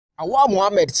AWAL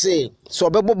Mohammed say so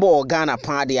bebo Ghana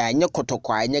party nye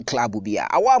Kotoko nye club bia.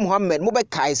 AWAL Mohammed mo be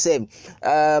kai say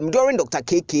during Dr.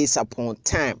 KK's upon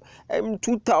time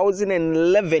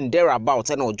 2011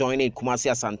 thereabouts and joining Kumasi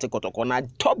Asante Kotoko na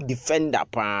top defender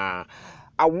pa.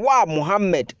 AWAL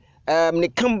Mohammed ne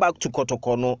come back to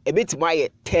Kotoko no a bit my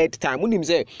third time. When him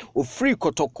say o free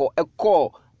Kotoko e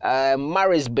call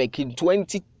Marisbeck in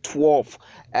 2012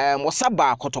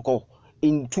 wasaba Kotoko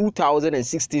in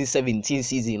 2016-17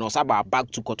 season or saba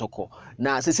back to Kotoko.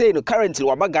 Now say no currently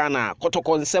wabagana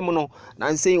Kotoko nsem no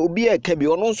na say obi e ka bi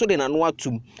ono so de na no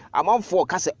atum amanfo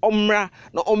ka se omra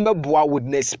na ombeboa with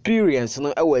an experience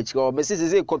no e wachi o me say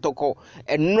Kotoko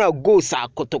enra go sa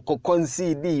Kotoko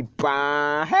concede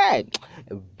pa hey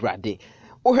brade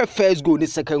o her first goal ni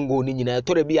second goal ni nyina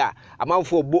to re bia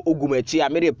amanfo bo ogumachi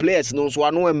amere players no so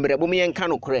ano emre bo me yenka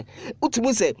no kore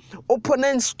utumu se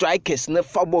opponent strikers na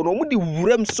fabo no mudi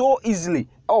wuram so easily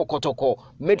o Kotoko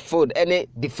midfield any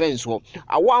defense wo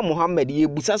AWAL Mohammed ye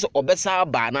busa se obesa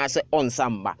ba na se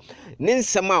onsamba ne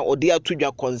nsem a ode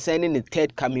atodwa concerning the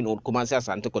third coming on Kumasi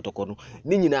Asante Kotoko no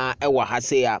ni nyina e wa ha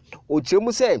se a o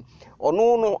chemu se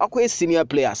ono no akwa senior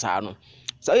players ano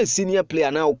so senior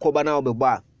player na okoba na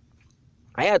obeba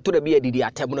aya to the be didi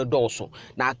atem no doso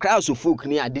na crowd so folk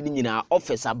ni ade nyina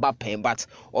office aba pen but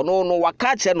ono no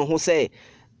waka che no ho say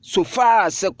so far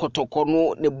as Kotoko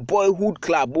no the boyhood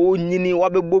club o nyini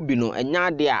wabebo bi no enya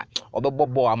ade a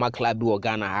obebobo ama club bi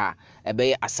Ghana ha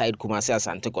ebe aside Kumasi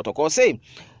Asante Kotoko say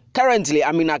currently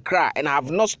I'm in Accra and I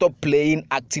have not stopped playing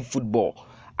active football.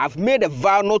 I've made a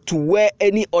vow not to wear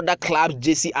any other club's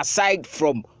jersey aside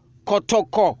from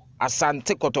Kotoko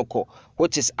Asante Kotoko,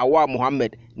 which is AWAL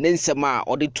Mohammed Nensema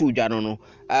or the two jano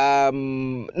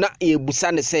na e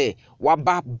busane say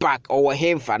waba back or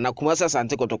hemfa na Kumasi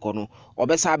Asante Kotoko no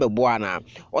obesa be boana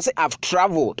or say I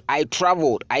traveled I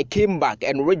came back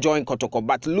and rejoined Kotoko,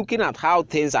 but looking at how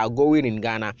things are going in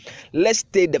Ghana, let's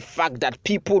state the fact that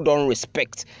people don't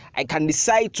respect. I can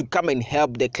decide to come and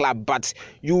help the club, but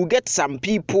you get some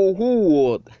people who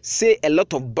will say a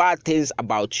lot of bad things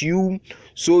about you,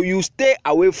 so you stay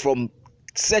away from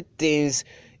set things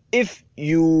if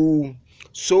you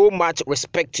so much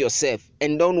respect yourself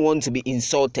and don't want to be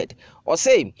insulted. Or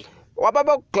say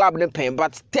wababa club ne pen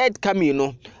but third come you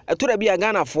know to the be a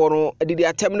Ghana for no did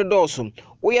attempt the dorsum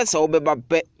we yes obeba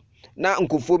pe na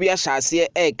nkofobia hyase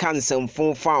e cancel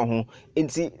fon fa ho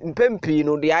nti mpempi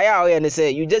no the aya and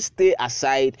say you just stay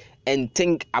aside and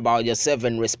think about yourself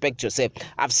and respect yourself.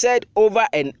 I've said over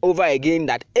and over again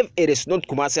that if it is not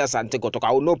Kumasi Asante Kotoko,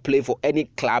 I will not play for any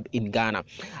club in Ghana.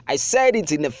 I said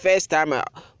it in the first time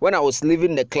when I was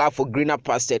leaving the club for greener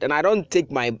pastures, and I don't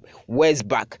take my words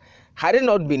back. Had it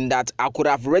not been that, I could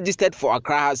have registered for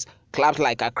Accra's clubs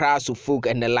like Accra, Suffolk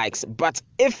and the likes. But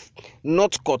if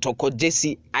not Kotoko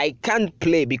Jesse, I can't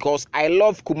play because I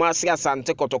love Kumasi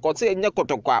Asante Kotoko. Say nye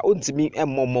Kotoko untimi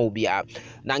emomo bia.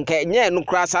 Nanke nye no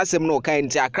kras asem no ka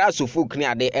nti Accra, Suffolk ni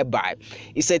ade eba.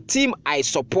 It's a team I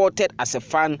supported as a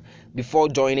fan before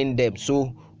joining them.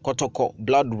 So Kotoko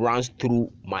blood runs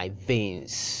through my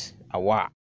veins. Awa.